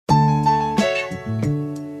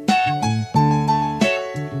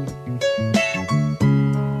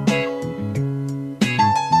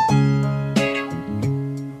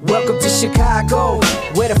Chicago,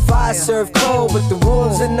 where the fire serve cold, but the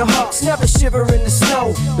Wolves and the Hawks never shiver in the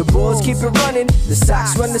snow. The Bulls keep it running, the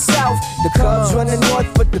Sox run the South, the Cubs run the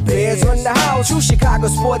North, but the Bears run the house. True Chicago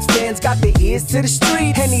sports fans got their ears to the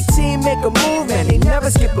street. Any team make a move and they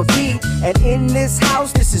never skip a beat. And in this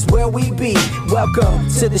house, this is where we be. Welcome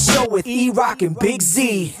to the show with E-Rock and Big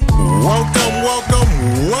Z. Welcome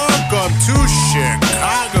to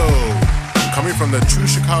Chicago. Coming from the True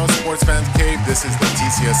Chicago Sports Fans Cave, this is the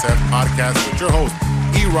TCSF podcast with your hosts,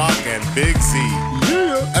 E-Rock and Big Z.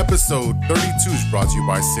 Yeah. Episode 32 is brought to you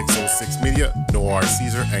by 606 Media, Noir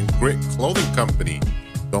Caesar, and Grit Clothing Company.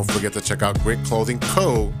 Don't forget to check out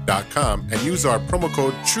gritclothingco.com and use our promo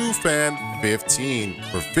code TrueFan15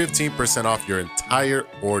 for 15% off your entire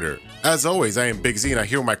order. As always, I am Big Z, and I'm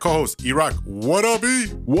here with my co-host, E-Rock. What up, E?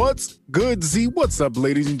 What's good, Z? What's up,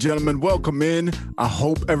 ladies and gentlemen? Welcome in. I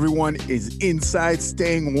hope everyone is inside,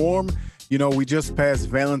 staying warm. You know, we just passed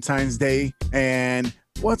Valentine's Day, and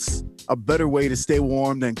what's a better way to stay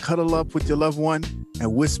warm than cuddle up with your loved one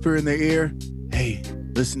and whisper in their ear, hey,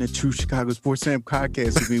 listen to True Chicago Sports Fan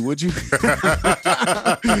podcast with me, would you?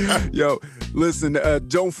 Yo, listen,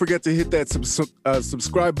 don't forget to hit that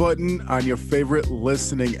subscribe button on your favorite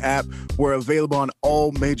listening app. We're available on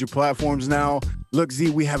all major platforms now. Look, Z,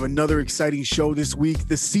 we have another exciting show this week.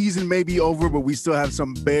 The season may be over, but we still have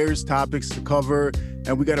some Bears topics to cover.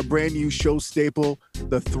 And we got a brand new show staple,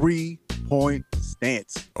 the 3-point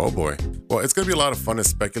stance. Oh, boy. Well, it's going to be a lot of fun to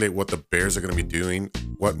speculate what the Bears are going to be doing.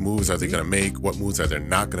 What moves are they going to make? What moves are they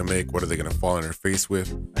not going to make? What are they going to fall on their face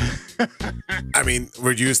with? I mean,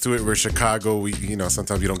 we're used to it. We're Chicago. We,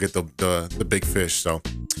 sometimes you don't get the big fish. So,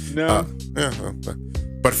 no.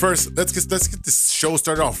 But first, let's get this show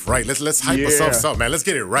started off right. Let's hype ourselves up, man. Let's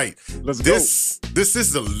get it right. Let's go. This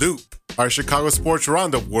is The Loop, our Chicago sports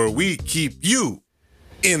roundup, where we keep you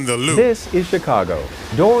in the loop. This is Chicago.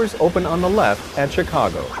 Doors open on the left at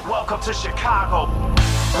Chicago. Welcome to Chicago.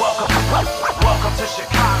 Welcome to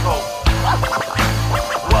Chicago.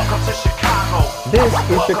 Welcome to Chicago. This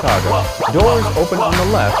is Chicago. Doors open on the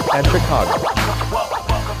left at Chicago.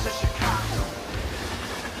 Welcome to Chicago.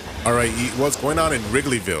 All right, E, what's going on in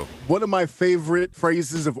Wrigleyville? One of my favorite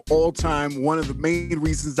phrases of all time, one of the main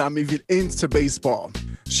reasons I'm even into baseball.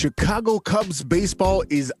 Chicago Cubs baseball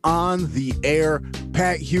is on the air.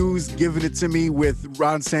 Pat Hughes giving it to me with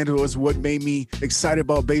Ron Santos, what made me excited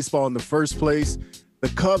about baseball in the first place. The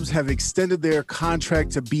Cubs have extended their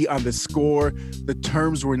contract to be on the score. The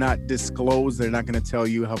terms were not disclosed. They're not going to tell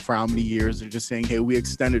you for how many years. They're just saying, hey, we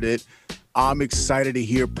extended it. I'm excited to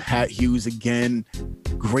hear Pat Hughes again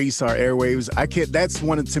grace our airwaves. That's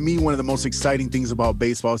one of the most exciting things about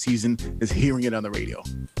baseball season is hearing it on the radio.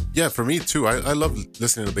 Yeah, for me too. I love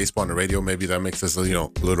listening to baseball on the radio. Maybe that makes us a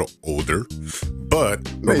little older, but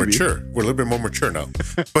we're mature. We're a little bit more mature now.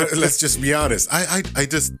 But let's just be honest. I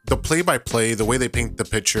just the play-by-play, the way they paint the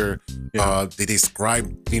picture, they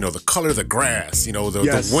describe the color of the grass,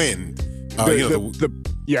 the wind.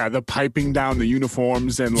 The piping down the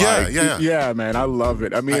uniforms and man, I love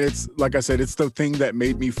it. I mean, it's like I said, it's the thing that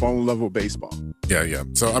made me fall in love with baseball. Yeah.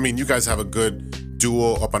 So I mean, you guys have a good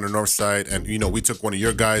duo up on the north side, and we took one of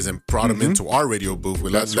your guys and brought him into our radio booth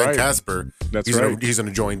with Len Casper. He's going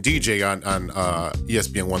to join DJ on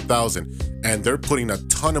ESPN 1000, and they're putting a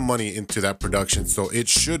ton of money into that production, so it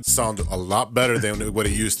should sound a lot better than what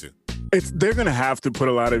it used to. They're going to have to put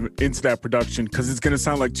a lot into that production because it's going to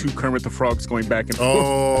sound like two Kermit the Frogs going back and forth.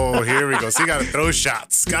 Oh, here we go. So you got to throw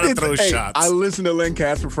shots. Shots. I listened to Len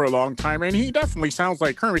Casper for a long time, and he definitely sounds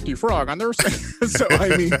like Kermit the Frog on their side. So,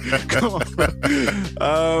 I mean, come on.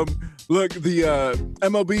 Look, the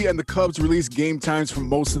MLB and the Cubs released game times for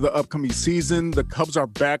most of the upcoming season. The Cubs are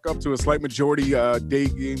back up to a slight majority day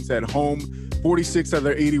games at home. 46 of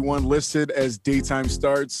their 81 listed as daytime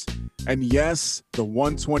starts. And yes, the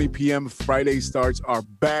 1:20 p.m. Friday starts are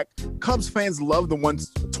back. Cubs fans love the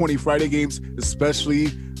 1:20 Friday games, especially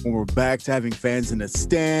when we're back to having fans in the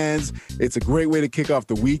stands. It's a great way to kick off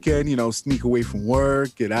the weekend, sneak away from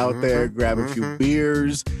work, get out there, grab a few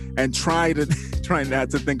beers, and try not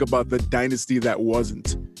to think about the dynasty that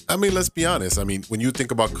wasn't. I mean, let's be honest. I mean, when you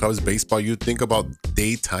think about Cubs baseball, you think about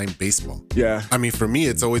daytime baseball. Yeah. I mean, for me,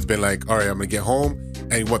 it's always been like, all right, I'm going to get home,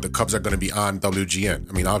 and the Cubs are going to be on WGN.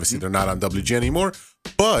 I mean, obviously, they're not on WGN anymore,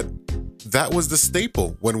 but that was the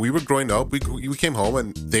staple. When we were growing up, we came home,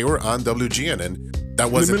 and they were on WGN, and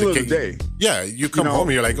that wasn't in the middle the of the day. Yeah, you come home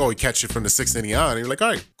and you're like, oh, you catch it from the 6th inning on. And you're like, all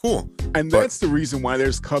right, cool. And that's the reason why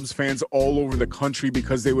there's Cubs fans all over the country,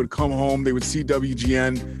 because they would come home, they would see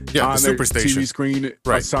WGN on their TV screen.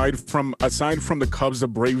 Right. Aside from the Cubs, the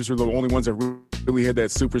Braves were the only ones that really had that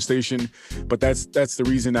superstation. But that's the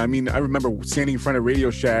reason. I mean, I remember standing in front of Radio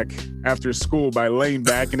Shack after school by Lane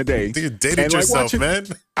back in the day. You dated yourself, man.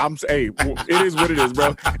 It is what it is,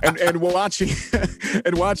 bro. And watching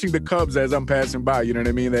the Cubs as I'm passing by, you know what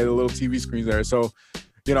I mean? They had a little TV screens there. So,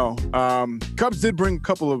 Cubs did bring a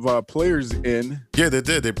couple of players in. Yeah, they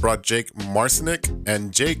did. They brought Jake Marcinick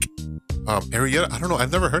and Jake Arrieta. I don't know.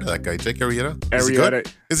 I've never heard of that guy. Jake Arrieta.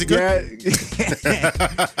 Is he good?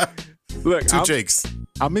 Yeah. Look, Jakes.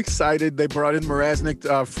 I'm excited. They brought in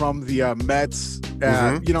Mrazek from the Mets.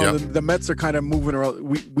 The Mets are kind of moving around.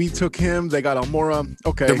 We took him. They got Almora.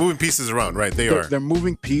 Okay. They're moving pieces around, right? They're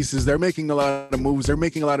moving pieces. They're making a lot of moves. They're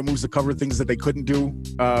making a lot of moves to cover things that they couldn't do.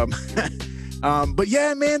 But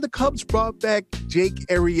yeah, man, the Cubs brought back Jake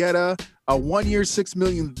Arrieta, a 1-year, $6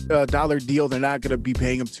 million deal. They're not going to be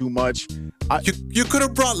paying him too much. You could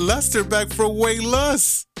have brought Lester back for way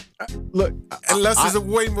less. Look, and Lester's a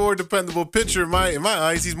way more dependable pitcher in my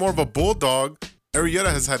eyes. He's more of a bulldog.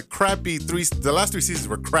 Arrieta has had the last 3 seasons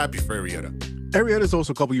were crappy for Arrieta. Arrieta's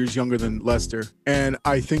also a couple years younger than Lester. And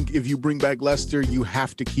I think if you bring back Lester, you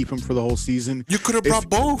have to keep him for the whole season. You could have brought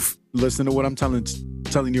both. Listen to what I'm telling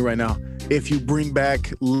you right now. If you bring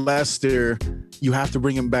back Lester, you have to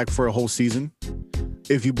bring him back for a whole season.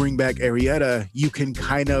 If you bring back Arrieta, you can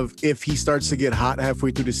if he starts to get hot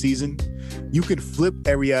halfway through the season, you can flip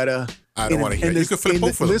Arrieta. I don't want to hear it. You can flip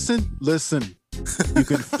both of them. Listen. You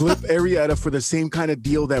can flip Arrieta for the same kind of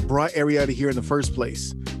deal that brought Arrieta here in the first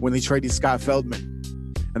place when they traded Scott Feldman.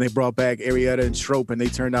 And they brought back Arrieta and Strop, and they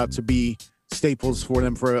turned out to be staples for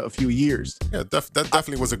them for a few years. Yeah, that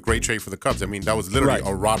definitely was a great trade for the Cubs. I mean, that was literally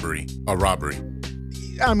a robbery.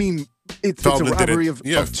 I mean, it's a robbery of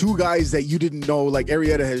 2 guys that you didn't know. Like,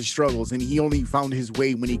 Arrieta has struggles, and he only found his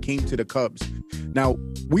way when he came to the Cubs. Now,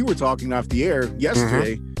 we were talking off the air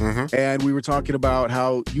yesterday, and we were talking about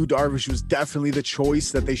how Yu Darvish was definitely the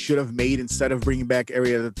choice that they should have made instead of bringing back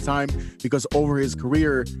Arrieta at the time, because over his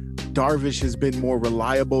career, Darvish has been more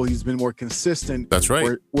reliable. He's been more consistent. That's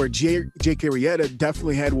right. Where Jake Arrieta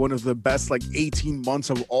definitely had one of the best 18 months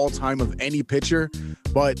of all time of any pitcher,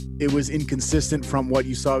 but it was inconsistent from what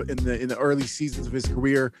you saw in the early seasons of his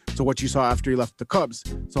career to what you saw after he left the Cubs.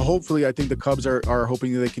 So hopefully, I think the Cubs are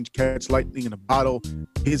hoping that they can catch lightning in a bottle.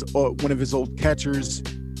 One of his old catchers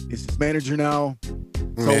is his manager now.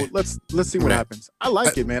 So let's see what happens. I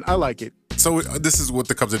like it, man. I like it. So this is what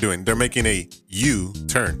the Cubs are doing. They're making a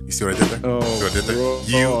U-turn. You see what I did there?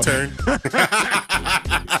 U-turn.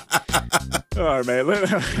 All right, man.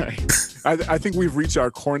 I think we've reached our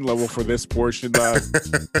corn level for this portion.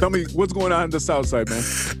 Tell me, what's going on the South Side, man?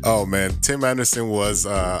 Oh, man. Tim Anderson was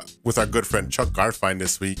with our good friend Chuck Garfien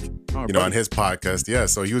this week, on his podcast. Yeah,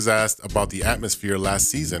 so he was asked about the atmosphere last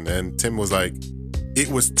season, and Tim was like, it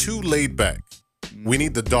was too laid back. We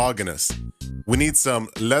need the dog in us. We need some,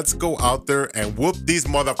 let's go out there and whoop these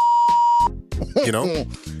mother.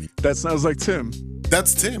 That sounds like Tim.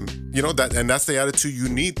 That's Tim, and that's the attitude you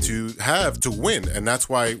need to have to win. And that's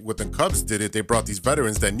why when the Cubs did it, they brought these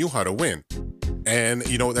veterans that knew how to win. And,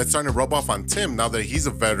 that's starting to rub off on Tim now that he's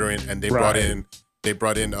a veteran, and they brought in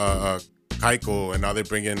Keiko, and now they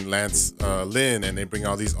bring in Lance Lynn, and they bring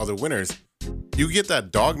all these other winners. You get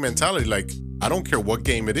that dog mentality, like, I don't care what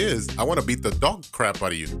game it is, I want to beat the dog crap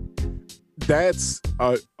out of you. That's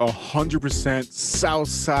 100%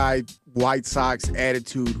 Southside White Sox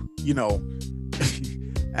attitude.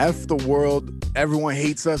 F the world. Everyone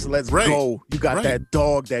hates us. Let's go. You got that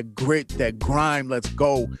dog, that grit, that grime. Let's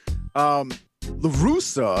go. La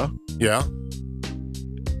Russa,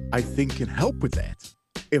 I think, can help with that.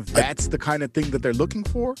 If that's the kind of thing that they're looking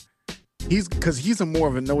for. He's a more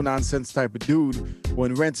of a no-nonsense type of dude.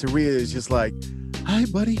 When Renteria is just like, hi,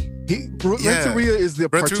 buddy. Renteria is the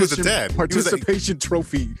participation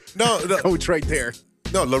trophy coach right there.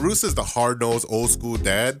 No, La Russa is the hard-nosed, old-school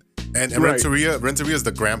dad. And Renteria is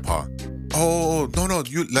the grandpa. Oh, no,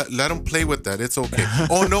 you let him play with that. It's okay.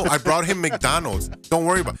 Oh, no, I brought him McDonald's. Don't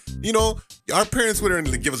worry about it. Our parents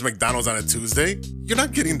wouldn't give us McDonald's on a Tuesday. You're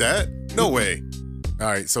not getting that. No way. All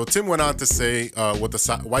right, so Tim went on to say what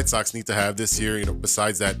the White Sox need to have this year,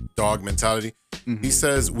 besides that dog mentality. Mm-hmm. He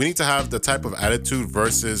says, we need to have the type of attitude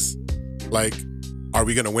versus, are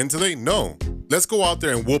we going to win today? No. Let's go out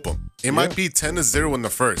there and whoop them. It might be 10-0 in the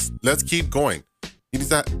first. Let's keep going. He needs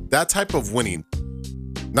that type of winning.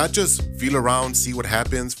 Not just feel around, see what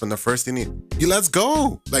happens from the first inning. Let's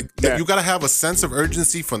go. You got to have a sense of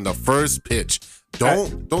urgency from the first pitch.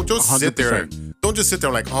 Don't just sit there. 100%. Don't just sit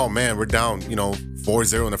there like, oh man, we're down,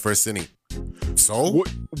 4-0 in the first inning. So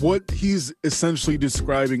What he's essentially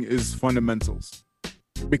describing is fundamentals,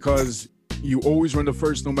 because you always run the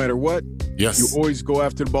first no matter what. yes, You always go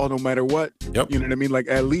after the ball no matter what. Yep. You know what I mean? Like,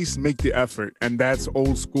 at least make the effort. And that's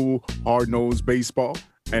old school, hard-nosed baseball.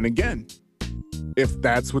 And again, if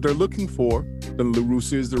that's what they're looking for, then La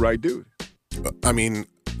Russa is the right dude. I mean,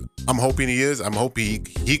 I'm hoping he is. I'm hoping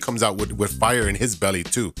he comes out with fire in his belly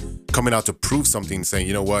too, coming out to prove something, saying,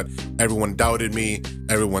 you know what, everyone doubted me,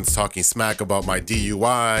 everyone's talking smack about my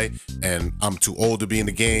DUI, and I'm too old to be in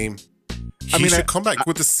the game. He should come back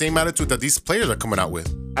with the same attitude that these players are coming out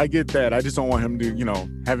with. I get that. I just don't want him to,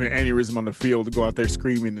 have an aneurysm on the field to go out there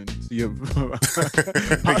screaming and see him.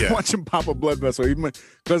 Yeah. Watch him pop a blood vessel.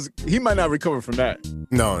 Because he might not recover from that.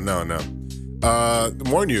 No.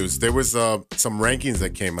 More news. There was some rankings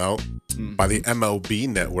that came out by the MLB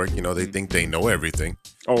network. They think they know everything.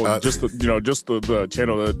 Oh, just the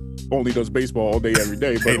channel that only does baseball all day, every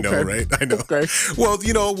day. But I know, right? I know. Okay. Well,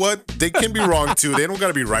 you know what? They can be wrong too. They don't got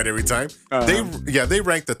to be right every time. They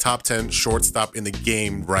rank the top 10 shortstop in the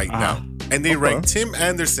game right now, and they rank Tim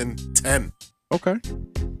Anderson 10. Okay.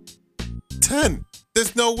 10.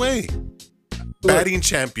 There's no way. Batting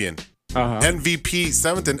champion, MVP,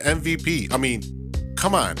 7th in MVP. I mean,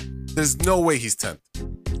 come on. There's no way he's 10th.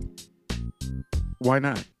 Why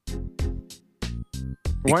not?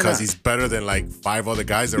 Because he's better than like 5 other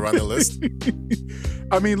guys that are on the list.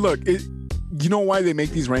 I mean, look, you know why they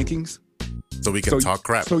make these rankings? So we can talk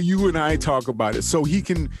crap. So you and I talk about it. So he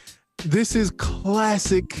can. This is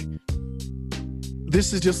classic.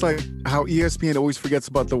 This is just like how ESPN always forgets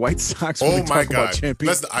about the White Sox when Oh we my talk about God!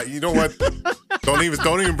 champions. You know what? Don't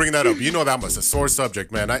even bring that up. You know that was a sore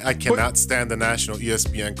subject, man. I cannot stand the national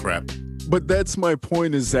ESPN crap. But that's my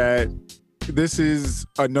point, is that this is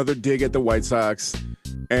another dig at the White Sox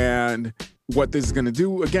and what this is going to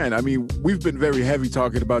do. Again, I mean, we've been very heavy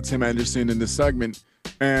talking about Tim Anderson in this segment,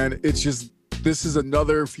 and it's just, this is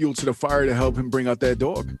another fuel to the fire to help him bring out that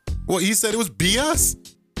dog. Well, he said it was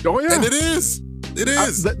BS. Oh, yeah. And it is. It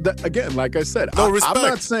is. Again, like I said, No respect. I'm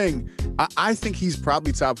not saying, I think he's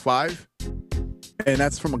probably top 5, and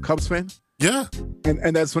that's from a Cubs fan. Yeah.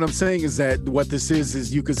 And that's what I'm saying, is that what this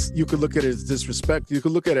is you could look at it as disrespect. You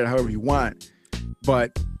could look at it however you want.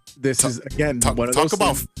 But this is, again, one of those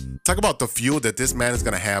things. Talk about the fuel that this man is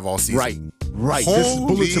going to have all season. Right. This is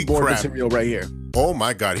bulletin Holy board crap. material right here. Oh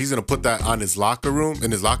my God. He's going to put that on his locker,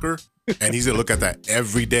 and he's going to look at that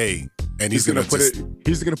every day. And he's going to put it.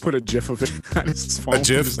 He's going to put a GIF of it on his phone. A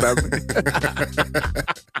GIF?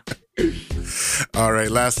 All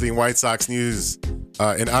right. Lastly, in White Sox news,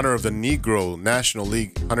 in honor of the Negro National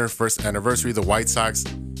League 101st anniversary, the White Sox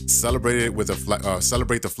celebrated with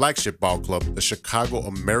celebrate the flagship ball club, the Chicago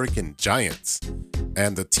American Giants,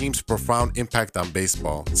 and the team's profound impact on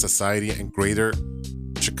baseball, society, and greater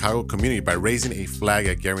Chicago community by raising a flag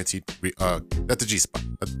at guaranteed at the G spot,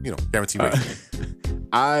 guaranteed rate.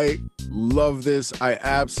 I love this. I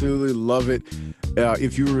absolutely love it.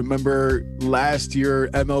 If you remember last year,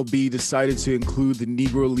 MLB decided to include the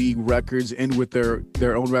Negro League records in with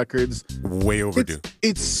their own records. Way overdue.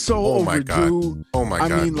 It's so Oh my overdue. God. Oh my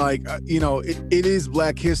God. I mean, like, it is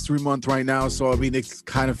Black History Month right now, so I mean, it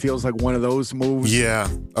kind of feels like one of those moves. Yeah,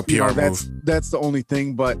 a PR move. That's the only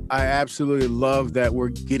thing, but I absolutely love that we're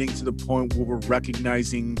getting to the point where we're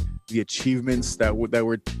recognizing the achievements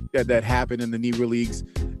that happened in the Negro Leagues.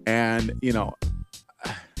 And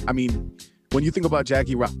I mean, when you think about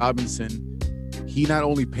Jackie Robinson, he not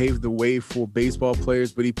only paved the way for baseball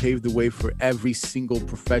players, but he paved the way for every single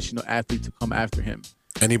professional athlete to come after him.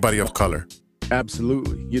 Anybody of color.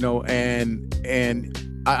 Absolutely.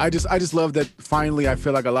 And I just love that finally I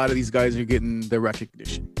feel like a lot of these guys are getting their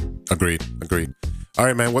recognition. Agreed. All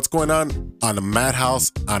right, man. What's going on the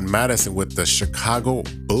Madhouse on Madison with the Chicago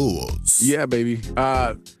Bulls? Yeah, baby.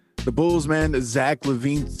 The Bulls, man, Zach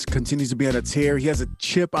LaVine continues to be on a tear. He has a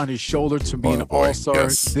chip on his shoulder to be an all-star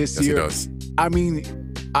this year. He does. I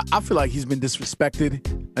mean, I feel like he's been disrespected.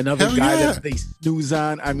 Another guy that they snooze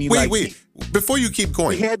on. I mean, wait. Before you keep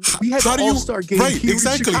going, we had the All-Star game here in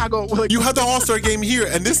Chicago. You had the All-Star game here,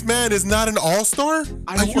 and this man is not an All-Star?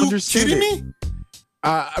 Are you kidding me?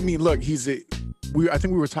 I mean, look, I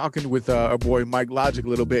think we were talking with our boy Mike Logic a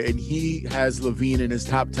little bit, and he has LaVine in his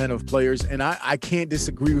top 10 of players, and I can't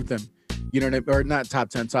disagree with them. Or not top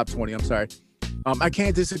 10, top 20. I'm sorry. I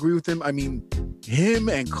can't disagree with him. I mean, him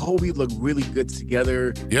and Kobe look really good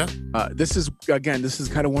together. Yeah. This is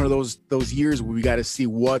kind of one of those years where we got to see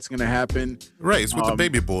what's going to happen. Right. It's with the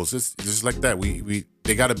baby Bulls. It's just like that.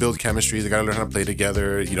 They got to build chemistry. They got to learn how to play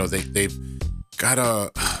together. They've got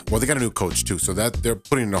to well, they got a new coach too, so that they're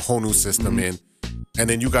putting a whole new system in. And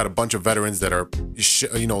then you got a bunch of veterans that are,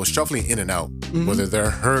 shuffling in and out, whether they're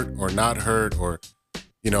hurt or not hurt, or,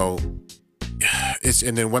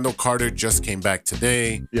 and then Wendell Carter just came back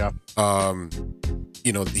today. Yeah.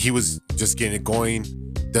 He was just getting it going.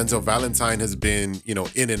 Denzel Valentine has been,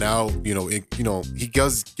 in and out. He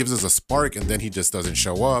gives us a spark, and then he just doesn't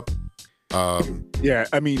show up. Yeah,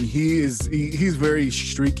 I mean, he's very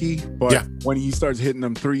streaky, but when he starts hitting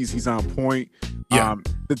them threes, he's on point. Yeah.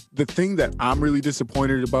 The thing that I'm really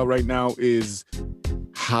disappointed about right now is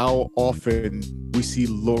how often we see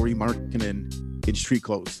Lauri Markkanen in street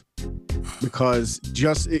clothes, because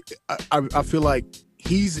I feel like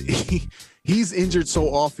he's injured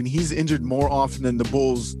so often. He's injured more often than the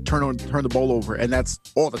Bulls turn the ball over, and that's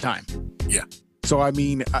all the time. Yeah. So, I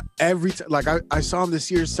mean, every time, like I saw him this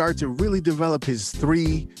year start to really develop his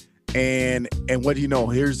three, and what do you know?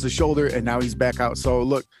 Here's the shoulder, and now he's back out. So,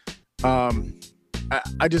 look, I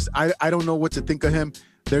don't know what to think of him.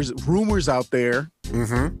 There's rumors out there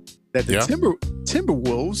that the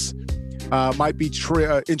Timberwolves might be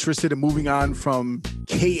interested in moving on from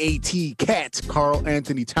Cat Karl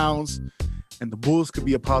Anthony Towns, and the Bulls could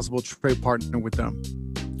be a possible trade partner with them.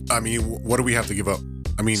 I mean, what do we have to give up?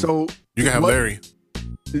 I mean, so you can have Larry.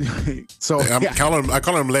 So I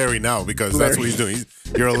call him Larry now because that's what he's doing.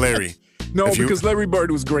 You're a Larry. No, because Larry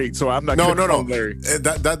Bird was great, so I'm not going to call him Larry.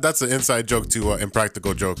 That's an inside joke to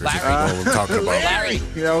Impractical Jokers. If you know what I'm talking about. Larry.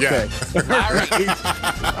 Yeah, okay.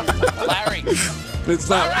 Yeah. Larry. It's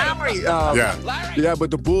not Larry. Larry. Yeah,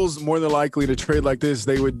 but the Bulls, more than likely to trade like this,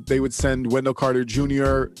 they would send Wendell Carter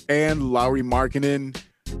Jr. and Lauri Markkanen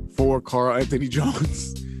for Karl Anthony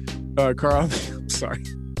Jones. I'm sorry.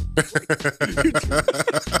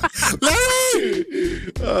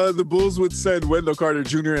 The Bulls would send Wendell Carter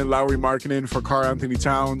Jr. and Lauri Markkanen for Karl Anthony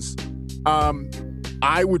Towns.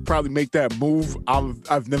 I would probably make that move.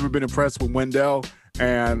 I've never been impressed with Wendell,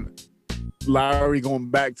 and Lauri going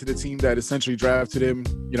back to the team that essentially drafted him,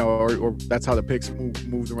 or that's how the picks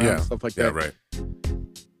moved around and stuff like that. Yeah, right.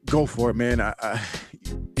 Go for it, man.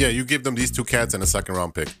 Yeah, you give them these two cats and a second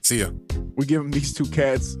round pick. See ya. We give them these two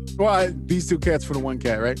cats. Well, these two cats for the one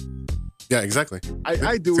cat, right? Yeah, exactly.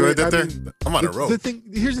 I do See it. what I did there? I'm on a roll.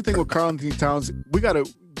 Here's the thing with Karl Anthony Towns. We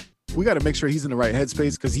gotta make sure he's in the right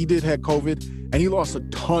headspace, because he did have COVID and he lost a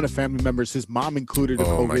ton of family members, his mom included. Oh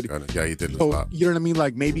COVID. My God. Yeah, he did lose So, a lot. you know what I mean?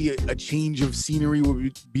 Like, maybe a change of scenery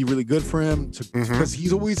would be really good for him, because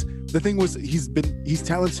he's always, the thing was, he's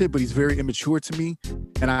talented, but he's very immature to me.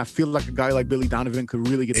 And I feel like a guy like Billy Donovan could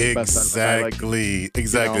really get the best out of a guy like,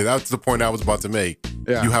 Exactly. That's the point I was about to make.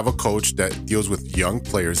 Yeah. You have a coach that deals with young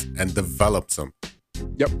players and develops them.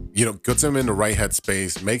 Yep. Puts them in the right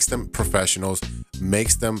headspace, makes them professionals,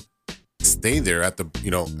 makes them stay there at the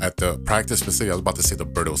practice facility. I was about to say the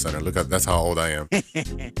Berto Center. Look, that's how old I am.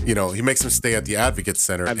 He makes them stay at the Advocate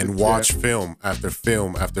Center and watch film after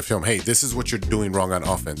film after film. Hey, this is what you're doing wrong on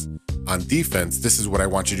offense. On defense, this is what I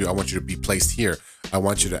want you to do. I want you to be placed here. I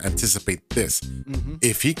want you to anticipate this.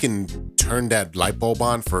 If he can turn that light bulb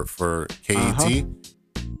on for KAT,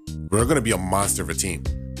 we're going to be a monster of a team.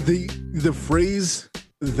 The phrase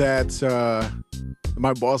that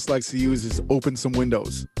my boss likes to use is "open some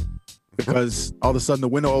windows," because all of a sudden the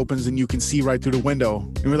window opens and you can see right through the window,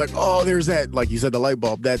 and we're like, "Oh, there's that!" Like you said, the light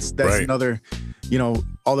bulb. That's right. Another.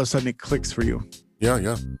 All of a sudden it clicks for you. Yeah.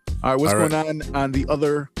 All right, what's going on the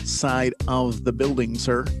other side of the building,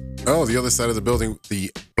 sir? Oh, the other side of the building,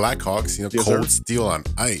 the Blackhawks, Yes, cold sir. steel on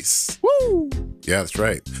ice. Woo! Yeah, that's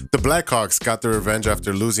right. The Blackhawks got their revenge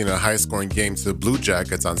after losing a high-scoring game to the Blue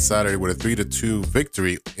Jackets on Saturday with a 3-2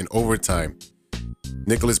 victory in overtime.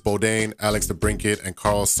 Nicholas Bodine, Alex DeBrincat, and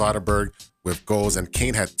Carl Soderberg with goals, and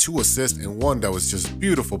Kane had 2 assists and one that was just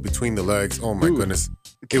beautiful between the legs. Oh my goodness,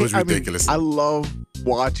 it was ridiculous. I love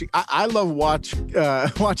watching. I love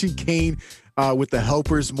watching Kane with the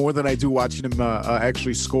helpers more than I do watching him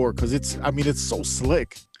actually score, because it's so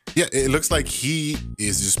slick. Yeah, it looks like he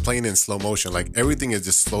is just playing in slow motion. Like everything is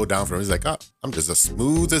just slowed down for him. He's like, I'm just as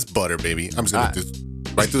smooth as butter, baby. I'm just gonna just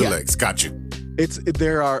right through the legs. Got you.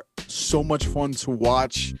 There are so much fun to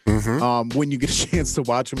watch when you get a chance to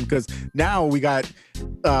watch them, because now we got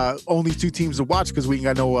only 2 teams to watch, because we ain't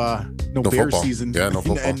got no Bears football. season. Yeah, no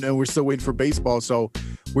football. And we're still waiting for baseball. So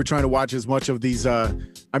we're trying to watch as much of these.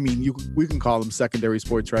 We can call them secondary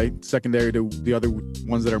sports, right? Secondary to the other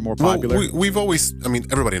ones that are more popular. Well, we've always,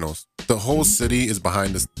 everybody knows the whole city is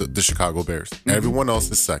behind the Chicago Bears. Everyone else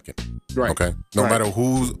is second. Right. Okay. No matter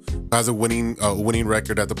who has a winning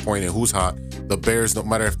record at the point and who's hot, the Bears, no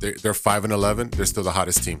matter if they're 5-11, they're still the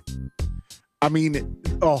hottest team.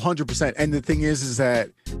 100%. And the thing is that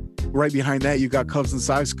right behind that, you got Cubs and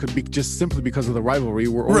Sox. Could be just simply because of the rivalry.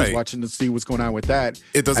 We're always Right. watching to see what's going on with that.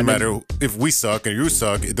 It doesn't And then- matter if we suck and you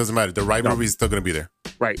suck. It doesn't matter. The rivalry is still going to be there.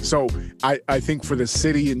 Right. So I think for the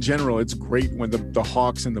city in general, it's great when the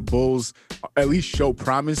Hawks and the Bulls at least show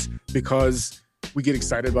promise, because we get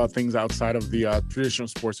excited about things outside of the traditional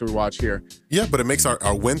sports that we watch here. Yeah, but it makes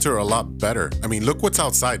our winter a lot better. I mean, look what's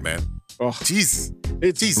outside, man. Oh, Jeez.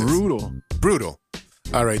 it's Jesus. brutal.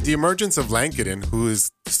 All right, the emergence of Lankinen, who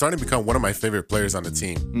is starting to become one of my favorite players on the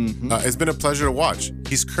team, it's been a pleasure to watch.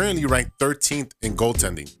 He's currently ranked 13th in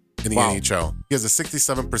goaltending in the Wow. NHL. He has a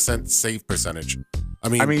 67% save percentage. I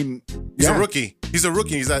mean, he's yeah. a rookie. He's a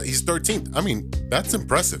rookie. He's 13th. I mean, that's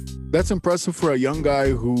impressive. That's impressive for a young guy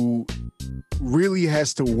who really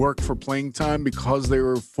has to work for playing time because they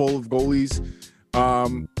were full of goalies.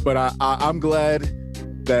 But I'm glad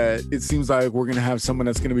that it seems like we're going to have someone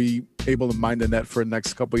that's going to be able to mind the net for the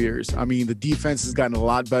next couple of years. I mean, the defense has gotten a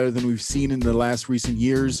lot better than we've seen in the last recent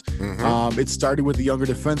years. It started with the younger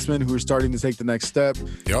defensemen who are starting to take the next step.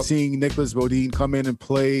 Yep. Seeing Nicholas Bodine come in and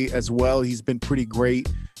play as well, he's been pretty great.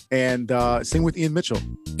 And same with Ian Mitchell.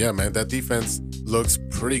 Yeah, man, that defense looks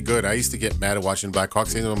pretty good. I used to get mad at watching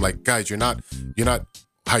Blackhawks games. I'm like, guys, you're not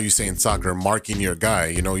how you say in soccer, marking your guy.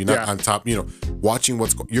 You know, you're not on top. You know, watching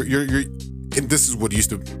what's you're. And this is what used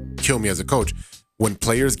to kill me as a coach, when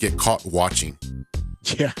players get caught watching.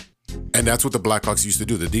 Yeah. And that's what the Blackhawks used to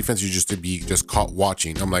do. The defense used to be just caught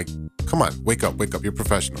watching. I'm like, come on, wake up. You're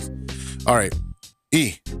professionals. All right,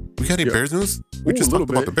 E, we got any Bears news? We Ooh, just a little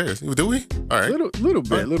talked about the bit. Bears. Do we? All right. Little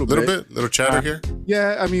bit. Little chatter here.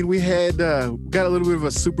 Yeah, I mean, we had got a little bit of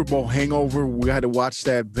a Super Bowl hangover. We had to watch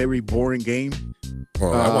that very boring game.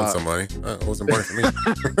 Well, I won some money. It wasn't boring for me.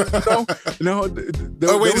 No.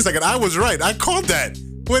 Oh, wait a second. I was right. I called that.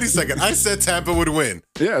 Wait a second. I said Tampa would win.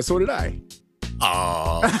 Yeah, so did I.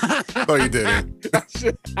 Aw. No, you didn't.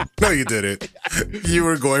 No, you didn't. You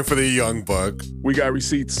were going for the young buck. We got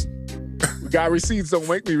receipts. Don't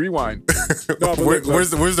make me rewind. No, but Where's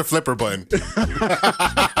the flipper button?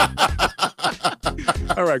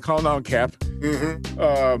 All right, calm down, Cap.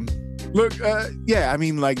 Look, I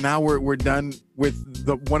mean, like, now we're done with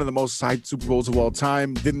one of the most hyped Super Bowls of all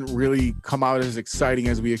time. Didn't really come out as exciting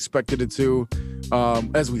as we expected it to,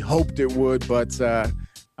 as we hoped it would, but I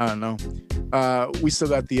don't know. We still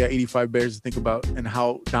got the 85 Bears to think about and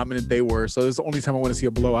how dominant they were. So this is the only time I want to see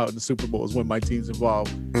a blowout in the Super Bowl is when my team's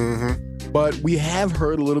involved. But we have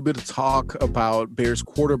heard a little bit of talk about Bears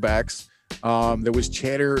quarterbacks. There was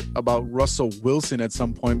chatter about Russell Wilson at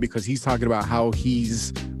some point because he's talking about how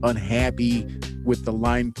he's unhappy with the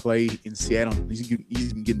line play in Seattle. He's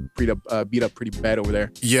been getting beat up pretty bad over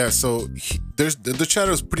there. Yeah, so there's the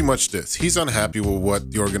chatter is pretty much this. He's unhappy with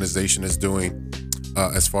what the organization is doing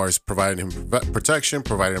as far as providing him protection,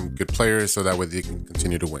 providing him good players so that way they can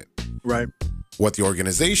continue to win. Right. What the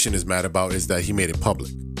organization is mad about is that he made it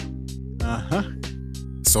public.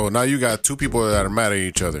 So now you got two people that are mad at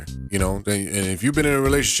each other, you know, and if you've been in a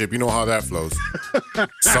relationship, you know how that flows.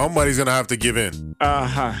 Somebody's going to have to give in.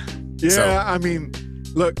 Yeah, So- I mean,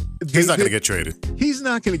 look. He's not going to get traded. He's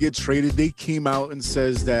not going to get traded. They came out and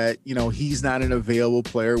says that, you know, he's not an available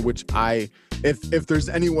player, which if there's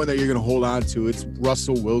anyone that you're going to hold on to, it's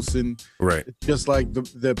Russell Wilson. Right. Just like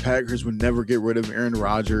the Packers would never get rid of Aaron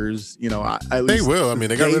Rodgers, you know, at least They will. I mean,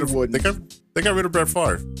 they got rid of wouldn't. they got rid of Brett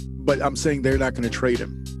Favre. But I'm saying they're not going to trade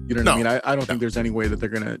him. You know what I mean? I don't think there's any way that they're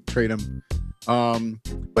going to trade him.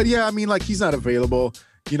 But yeah, I mean, like, he's not available.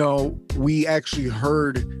 You know, we actually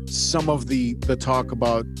heard some of the talk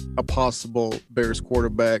about a possible Bears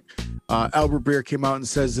quarterback. Albert Bear came out and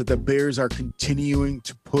says that the Bears are continuing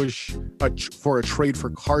to push for a trade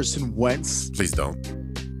for Carson Wentz. Please don't.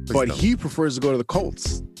 But he prefers to go to the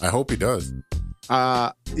Colts. I hope he does.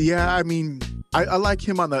 Yeah, I mean, I like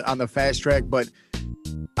him on the fast track, but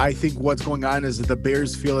I think what's going on is that the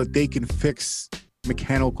Bears feel that they can fix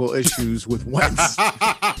mechanical issues with Wentz.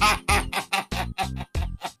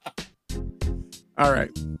 All right.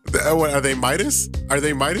 Are they Midas? Are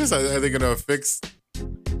they going to fix?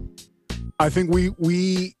 I think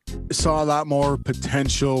we saw a lot more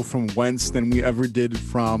potential from Wentz than we ever did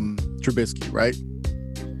from Trubisky, right?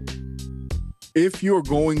 If you're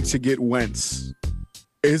going to get Wentz,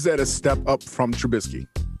 is that a step up from Trubisky?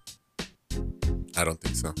 I don't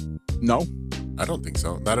think so. No? I don't think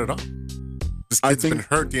so. Not at all. This kid's been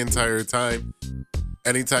hurt the entire time.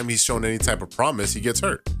 Anytime he's shown any type of promise, he gets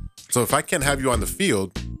hurt. So if I can't have you on the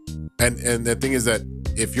field, and the thing is that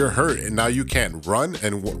if you're hurt and now you can't run,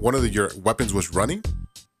 and one of your weapons was running,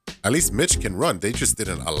 at least Mitch can run. They just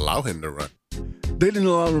didn't allow him to run. They didn't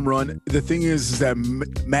allow him to run. The thing is that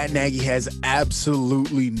Matt Nagy has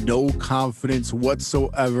absolutely no confidence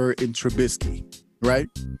whatsoever in Trubisky, right?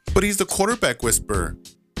 But he's the quarterback whisperer.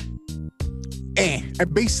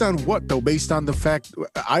 And based on what though? Based on the fact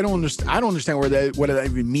I don't understand what that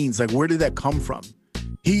even means. Like, where did that come from?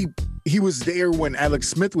 He was there when Alex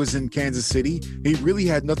Smith was in Kansas City. He really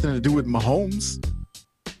had nothing to do with Mahomes.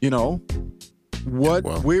 You know what?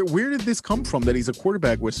 Well, where did this come from? That he's a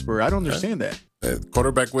quarterback whisperer? I don't understand that.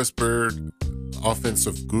 Quarterback whisperer,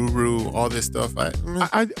 offensive guru, all this stuff. I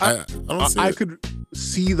don't see I it. could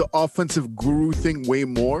see the offensive guru thing way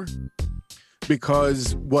more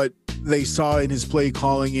because what they saw in his play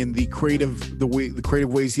calling and the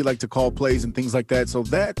creative ways he liked to call plays and things like that. So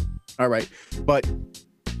that, all right. But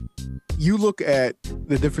you look at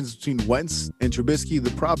the difference between Wentz and Trubisky. The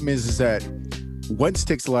problem is that Wentz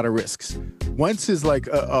takes a lot of risks. Wentz is like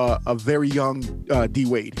a very young D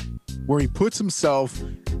Wade, where he puts himself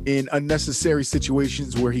in unnecessary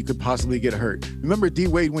situations where he could possibly get hurt. Remember D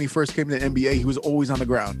Wade when he first came to the NBA, he was always on the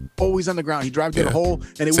ground. Always on the ground. He drove to the hole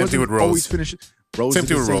and it wasn't always finished. Rose Same is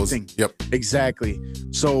thing the with same Rose. thing. Yep. Exactly.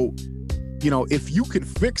 So, if you can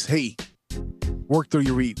fix, work through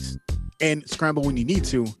your reads and scramble when you need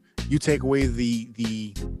to, you take away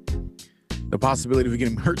the possibility of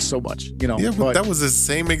getting hurt so much, Yeah, but that was the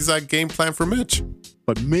same exact game plan for Mitch.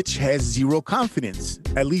 But Mitch has zero confidence.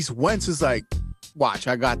 At least Wentz is like, watch,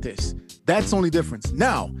 I got this. That's the only difference.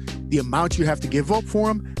 Now, the amount you have to give up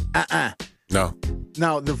for him, No.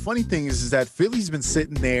 Now, the funny thing is that Philly's been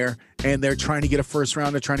sitting there and they're trying to get a first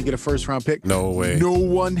round. They're trying to get a first round pick. No way. No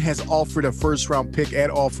one has offered a first round pick at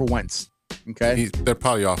all for Wentz. Okay. They're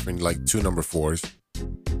probably offering like 2 number 4s.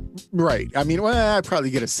 Right. I mean, I'd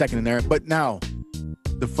probably get a second in there. But now,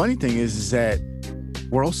 the funny thing is that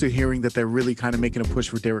we're also hearing that they're really kind of making a push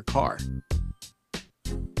for Derek Carr.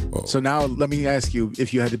 Whoa. So now let me ask you,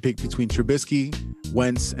 if you had to pick between Trubisky,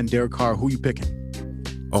 Wentz, and Derek Carr, who you picking?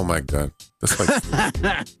 Oh my God.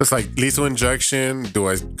 That's like lethal injection. Do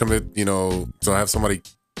I commit, do I have somebody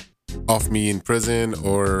off me in prison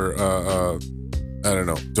or, I don't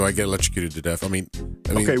know. Do I get electrocuted to death? I mean,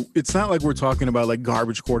 Okay, it's not like we're talking about like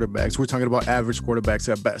garbage quarterbacks. We're talking about average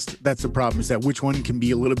quarterbacks at best. That's the problem, is that which one can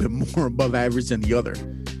be a little bit more above average than the other.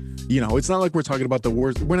 It's not like we're talking about the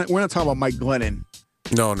worst. We're not talking about Mike Glennon.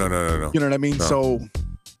 No. You know what I mean? No. So,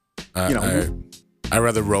 I'd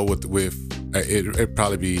rather roll with it'd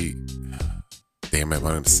probably be, damn it, I'm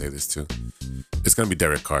going to say this too. It's going to be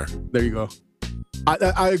Derek Carr. There you go.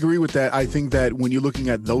 I agree with that. I think that when you're looking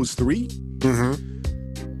at those three,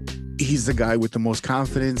 he's the guy with the most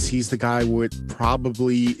confidence. He's the guy with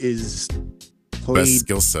probably is played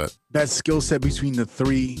best skill set between the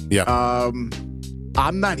three. Yeah.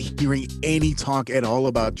 I'm not hearing any talk at all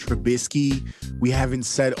about Trubisky. We haven't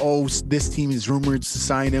said, oh, this team is rumored to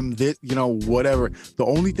sign him, whatever. The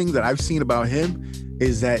only thing that I've seen about him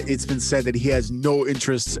is that it's been said that he has no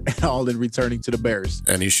interest at all in returning to the Bears.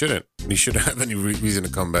 And he shouldn't. He shouldn't have any reason to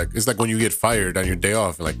come back. It's like when you get fired on your day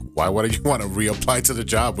off. Like, why would you want to reapply to the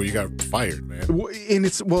job where you got fired, man? And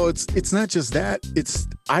it's not just that.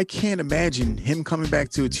 I can't imagine him coming back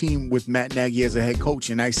to a team with Matt Nagy as a head coach.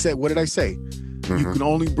 And I said, what did I say? You can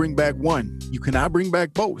only bring back one. You cannot bring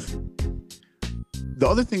back both. The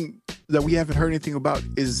other thing that we haven't heard anything about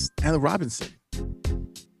is Allen Robinson.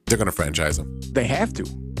 They're going to franchise him. They have to.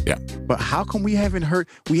 Yeah. But how come we haven't heard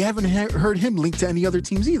him linked to any other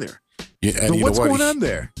teams either? Yeah, and so what's going on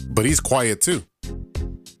there? But he's quiet too.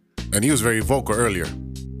 And he was very vocal earlier.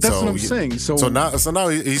 That's what I'm saying. So now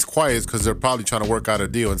he's quiet because they're probably trying to work out a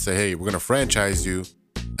deal and say, hey, we're going to franchise you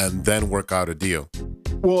and then work out a deal.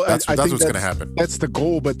 Well, that's I think what's going to happen. That's the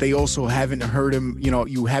goal, but they also haven't heard him.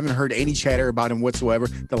 You haven't heard any chatter about him whatsoever.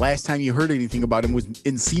 The last time you heard anything about him was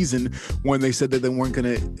in season when they said that they weren't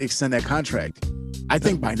going to extend that contract. I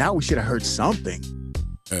think by now we should have heard something.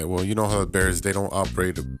 Well, you know how the Bears, they don't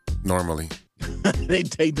operate normally.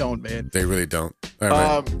 they don't, man. They really don't. All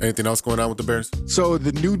right, anything else going on with the Bears? So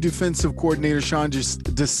the new defensive coordinator, Sean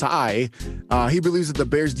Desai, he believes that the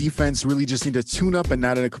Bears defense really just need to tune up and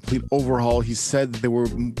not a complete overhaul. He said there will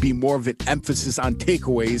be more of an emphasis on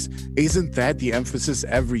takeaways. Isn't that the emphasis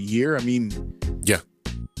every year? I mean, yeah,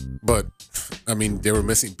 but I mean, they were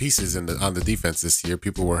missing pieces on the defense this year.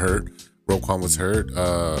 People were hurt. Roquan was hurt.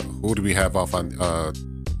 Who do we have off on?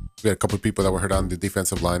 We had a couple of people that were hurt on the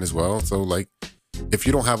defensive line as well. So, like, if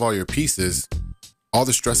you don't have all your pieces, all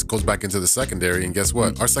the stress goes back into the secondary. And guess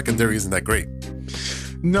what? Our secondary isn't that great.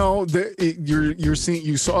 No,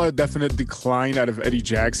 you saw a definite decline out of Eddie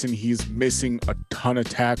Jackson. He's missing a ton of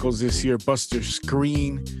tackles this year. Buster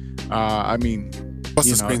Skrine,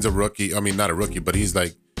 Buster Skrine's a rookie. I mean, not a rookie, but he's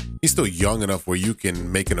like, he's still young enough where you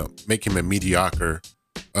can make him a mediocre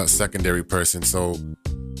secondary person. So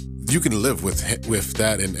you can live with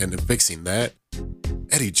that and fixing that.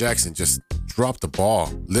 Eddie Jackson just dropped the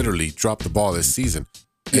ball, literally dropped the ball this season.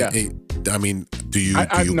 Yeah. I mean, do you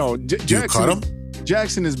cut him?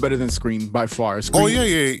 Jackson is better than Screen by far. Screen, Oh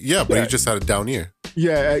yeah. But he just had a down year.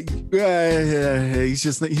 Yeah, he's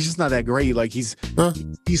just not that great. Like he's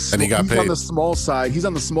And he got paid. on the small side. He's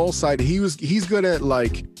on the small side. He's good at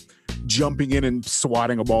like jumping in and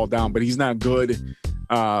swatting a ball down, but he's not good.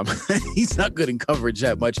 He's not good in coverage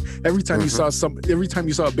that much. Every time you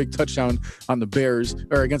saw a big touchdown on the Bears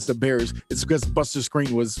or against the Bears, it's because Buster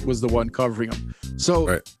Screen was the one covering him. So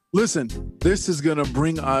Right. Listen, this is gonna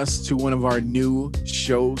bring us to one of our new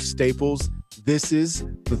show staples. This is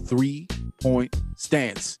the 3-point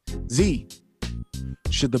stance. Z,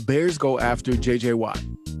 should the Bears go after JJ Watt?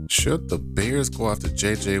 Should the Bears go after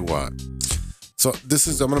JJ Watt? So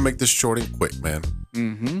I'm gonna make this short and quick, man.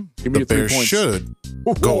 Mm-hmm. Give me The your 3 Bears points. should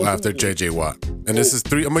go after JJ Watt. And this is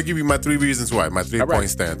 3. I'm gonna give you my 3 reasons why. My 3-point right.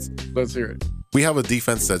 stance. Let's hear it. We have a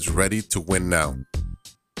defense that's ready to win now.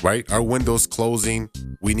 Right? Our window's closing.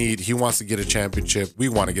 He wants to get a championship. We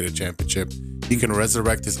want to get a championship. He can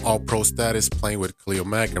resurrect his all-pro status playing with Khalil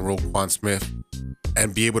Mack and Roquan Smith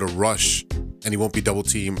and be able to rush, and he won't be double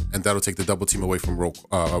teamed, and that'll take the double team away from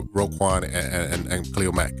Roquan and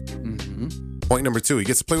Khalil Mack. Mm-hmm. Point number 2, he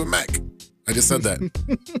gets to play with Mac. I just said that.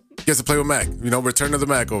 He gets to play with Mac. Return to the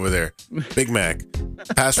Mac over there. Big Mac.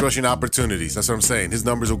 Pass rushing opportunities. That's what I'm saying. His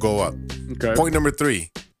numbers will go up. Okay. Point number 3,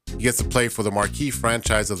 he gets to play for the marquee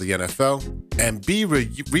franchise of the NFL and be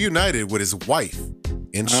reunited with his wife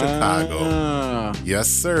in Chicago. Yes,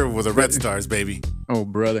 sir, with the Red Stars, baby. Oh,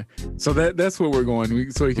 brother. So that's where we're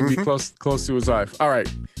going. So he can be close to his wife. All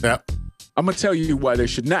right. Yep. I'm going to tell you why they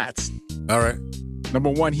should not. All right. Number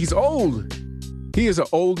 1, he's old. He is an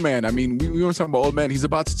old man. I mean, we were talking about old man. He's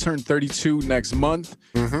about to turn 32 next month.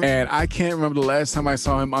 And I can't remember the last time I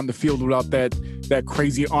saw him on the field without that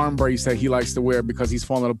crazy arm brace that he likes to wear because he's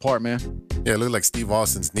falling apart, man. Yeah, it looked like Steve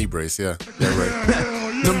Austin's knee brace. Yeah,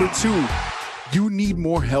 right. Number 2, you need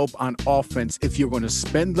more help on offense. If you're going to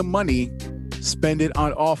spend the money, spend it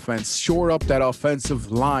on offense. Shore up that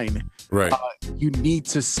offensive line. Right. You need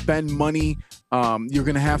to spend money. You're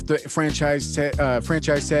going to have to franchise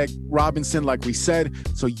tag Robinson, like we said.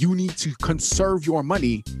 So you need to conserve your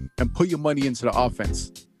money and put your money into the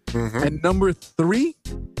offense. And number 3,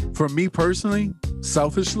 for me personally,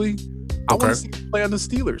 selfishly, I want to see him play on the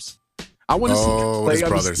Steelers. I want to see him play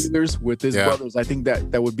on the Steelers with his brothers. I think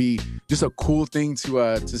that would be just a cool thing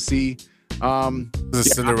to see. The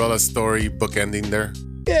Cinderella story bookending there.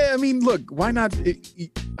 Yeah, I mean, look, why not?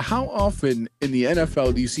 How often in the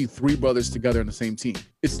NFL do you see 3 brothers together on the same team?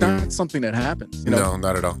 It's not something that happens. No,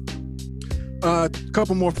 not at all. A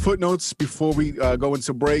couple more footnotes before we go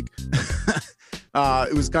into break.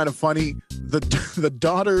 It was kind of funny. The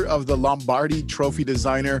daughter of the Lombardi Trophy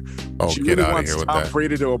designer, she get really out of wants here with Tom that.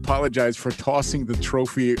 Brady to apologize for tossing the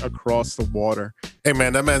trophy across the water. Hey,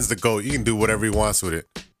 man, that man's the GOAT. You can do whatever he wants with it.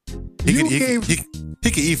 He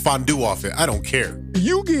can eat fondue off it. I don't care.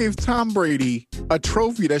 You gave Tom Brady a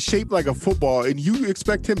trophy that's shaped like a football, and you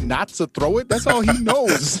expect him not to throw it? That's all he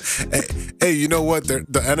knows. Hey, you know what? The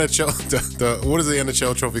NHL, what is the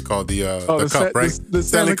NHL trophy called? The cup, right? The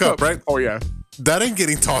Stanley Cup, right? Oh, yeah. That ain't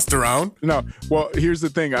getting tossed around. No. Well, here's the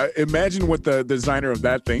thing. Imagine what the designer of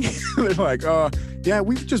that thing, they're like, yeah,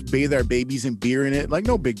 we've just bathed our babies in beer in it. Like,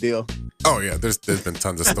 no big deal. Oh, yeah. There's been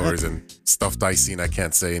tons of stories and stuff I've seen I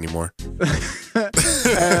can't say anymore.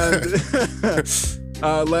 And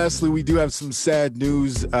lastly, we do have some sad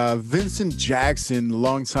news. Vincent Jackson,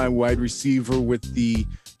 longtime wide receiver with the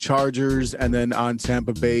Chargers and then on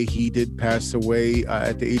Tampa Bay, he did pass away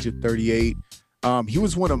at the age of 38. He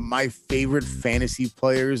was one of my favorite fantasy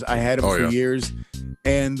players. I had him for years.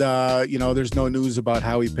 And, there's no news about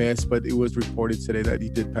how he passed, but it was reported today that he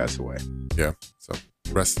did pass away. Yeah. So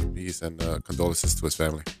rest in peace and condolences to his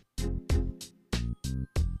family.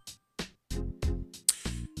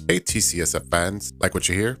 Hey, TCSF fans, like what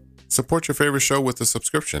you hear? Support your favorite show with a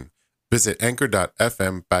subscription. Visit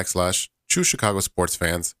anchor.fm/True Chicago Sports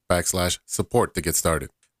Fans /support to get started.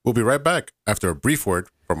 We'll be right back after a brief word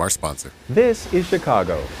from our sponsor. This is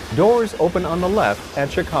Chicago. Doors open on the left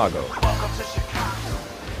at Chicago. Welcome to Chicago.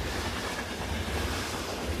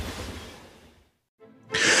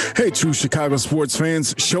 Hey, true Chicago sports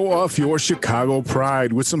fans, show off your Chicago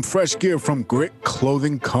pride with some fresh gear from Grit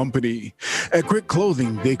Clothing Company. At Grit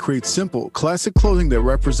Clothing, they create simple, classic clothing that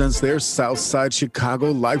represents their Southside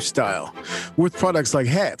Chicago lifestyle. With products like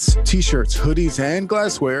hats, t-shirts, hoodies, and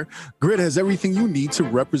glassware, Grit has everything you need to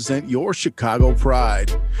represent your Chicago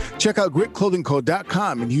pride. Check out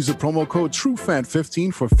gritclothingco.com and use the promo code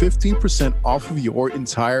TrueFan15 for 15% off of your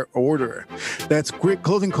entire order. That's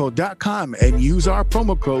gritclothingco.com and use our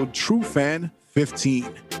promo code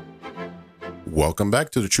TrueFan15. Welcome back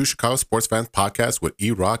to the True Chicago Sports Fans Podcast with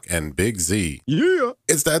E-Rock and Big Z. Yeah.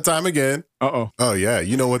 It's that time again. Uh-oh. Oh, yeah.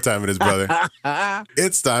 You know what time it is, brother.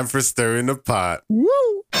 It's time for Stirring the Pot. Woo.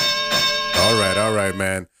 All right,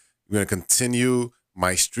 man. I'm going to continue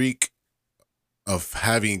my streak of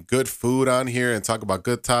having good food on here and talk about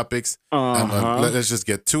good topics. Let's just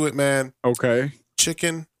get to it, man. Okay.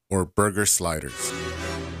 Chicken or burger sliders?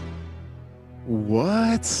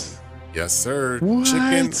 What? Yes, sir. What?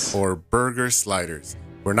 Chicken or burger sliders.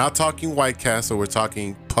 We're not talking White Castle. We're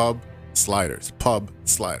talking pub sliders.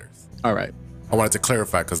 All right. I wanted to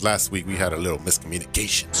clarify because last week we had a little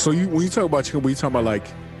miscommunication. So when you talk about chicken, you talking about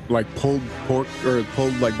like pulled pork or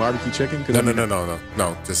pulled like barbecue chicken?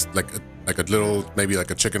 No. Just like a little, maybe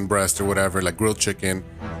like a chicken breast or whatever, like grilled chicken,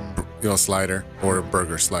 slider or a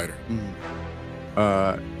burger slider.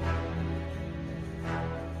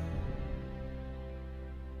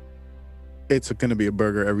 It's gonna be a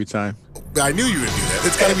burger every time. I knew you would do that.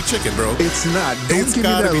 It's gotta be chicken, bro. It's not. Don't It's give me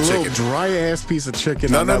gotta that be little chicken. dry ass piece of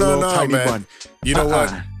chicken on No, that little tiny man. bun. You know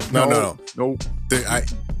what? No. Nope.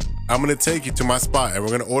 I'm gonna take you to my spot and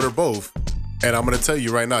we're gonna order both. And I'm gonna tell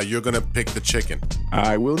you right now, you're gonna pick the chicken.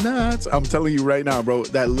 I will not. I'm telling you right now, bro.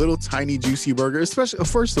 That little tiny juicy burger, especially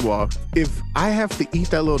first of all, if I have to eat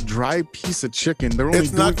that little dry piece of chicken, they're only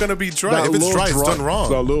It's not gonna be dry. that If it's little dry, it's done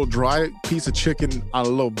wrong. The little dry piece of chicken on a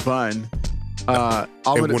little bun. It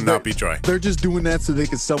will not be dry. They're just doing that so they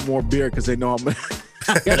can sell more beer because they know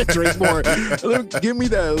I gotta drink more. Give me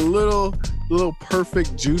that little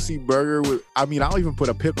perfect juicy burger with. I mean, I'll even put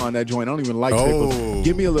a pickle on that joint. I don't even like pickles.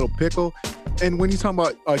 Give me a little pickle. And when you talking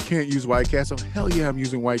about I can't use White Castle, hell yeah, I'm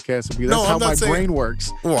using White Castle because that's how my brain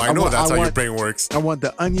works. Well, I know that's how your brain works. I want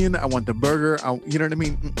the onion. I want the burger. You know what I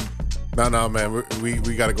mean? No, man. We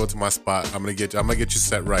gotta go to my spot. I'm gonna get you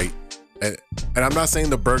set right. And I'm not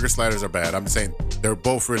saying the burger sliders are bad. I'm saying they're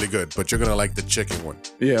both really good, but you're gonna like the chicken one.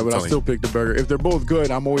 Yeah, but I'll still pick the burger. If they're both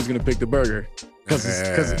good, I'm always gonna pick the burger. Because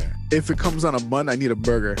if it comes on a bun, I need a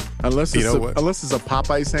burger. Unless it's a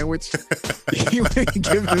Popeye sandwich, you ain't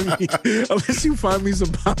giving me. Unless you find me some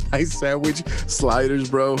Popeye sandwich sliders,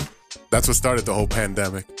 bro. That's what started the whole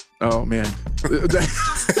pandemic. Oh man.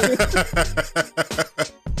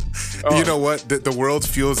 You know what? The world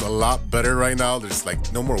feels a lot better right now. There's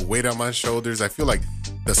like no more weight on my shoulders. I feel like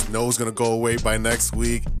the snow's gonna go away by next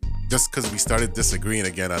week. Just because we started disagreeing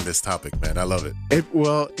again on this topic, man. I love it.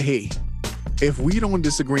 Well, hey, if we don't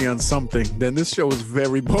disagree on something, then this show is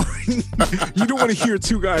very boring. You don't want to hear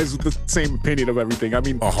two guys with the same opinion of everything. I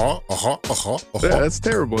mean, that's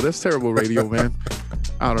terrible. That's terrible radio, man.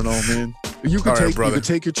 I don't know, man. You can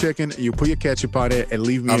take your chicken and you put your ketchup on it and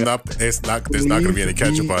leave me. There's not going to be any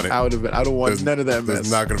ketchup on it. Out of it. I don't want none of that mess. There's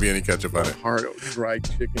not going to be any ketchup on it. Hard dry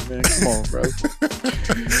chicken, man. Come on, bro.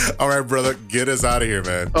 All right, brother. Get us out of here,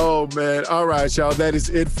 man. Oh, man. All right, y'all. That is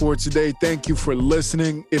it for today. Thank you for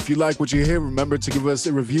listening. If you like what you hear, remember to give us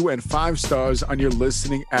a review and 5 stars on your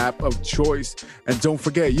listening app of choice. And don't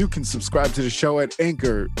forget, you can subscribe to the show at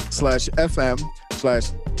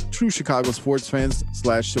anchor.fm/True Chicago Sports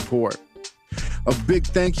Fans/support. A big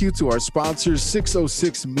thank you to our sponsors,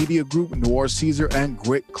 606 Media Group, Noir Caesar, and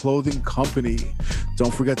Grit Clothing Company.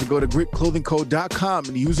 Don't forget to go to gritclothingco.com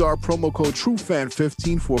and use our promo code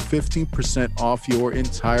TrueFan15 for 15% off your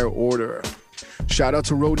entire order. Shout out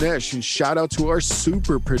to Ronesh and shout out to our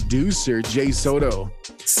super producer, Jay Soto.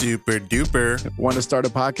 Super duper. Want to start a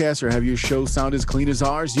podcast or have your show sound as clean as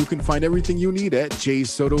ours? You can find everything you need at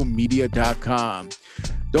jsotomedia.com.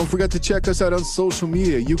 Don't forget to check us out on social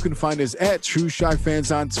media. You can find us at True Chi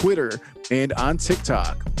Fans on Twitter and on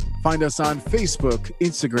TikTok. Find us on Facebook,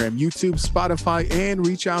 Instagram, YouTube, Spotify, and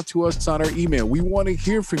reach out to us on our email. We want to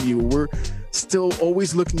hear from you. We're still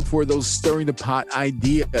always looking for those stirring the pot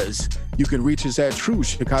ideas. You can reach us at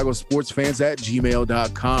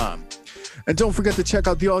truechicagosportsfans@gmail.com. And don't forget to check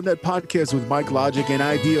out the All Net podcast with Mike Logic and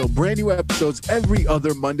Ideal. Brand new episodes every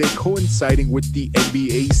other Monday, coinciding with the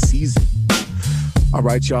NBA season. All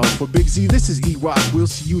right, y'all. For Big Z, this is E-Rock. We'll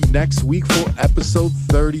see you next week for episode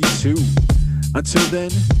 32. Until then,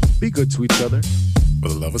 be good to each other. For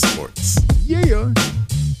the love of sports. Yeah.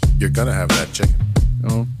 You're going to have that chicken.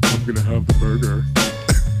 Oh, I'm going to have the burger.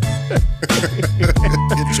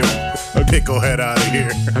 Get your pickle head out of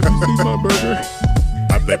here. Have you seen my burger?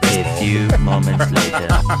 I play A baseball. few moments later.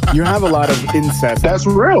 You have a lot of incest. That's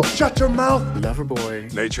real. Shut your mouth. Lover boy.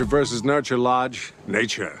 Nature versus nurture, Lodge.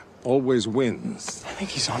 Nature always wins. I think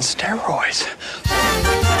he's on steroids.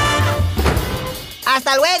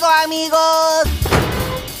 Hasta luego, amigos.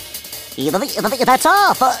 That's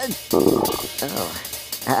all.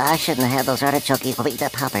 I shouldn't have had those artichoke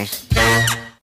poppers.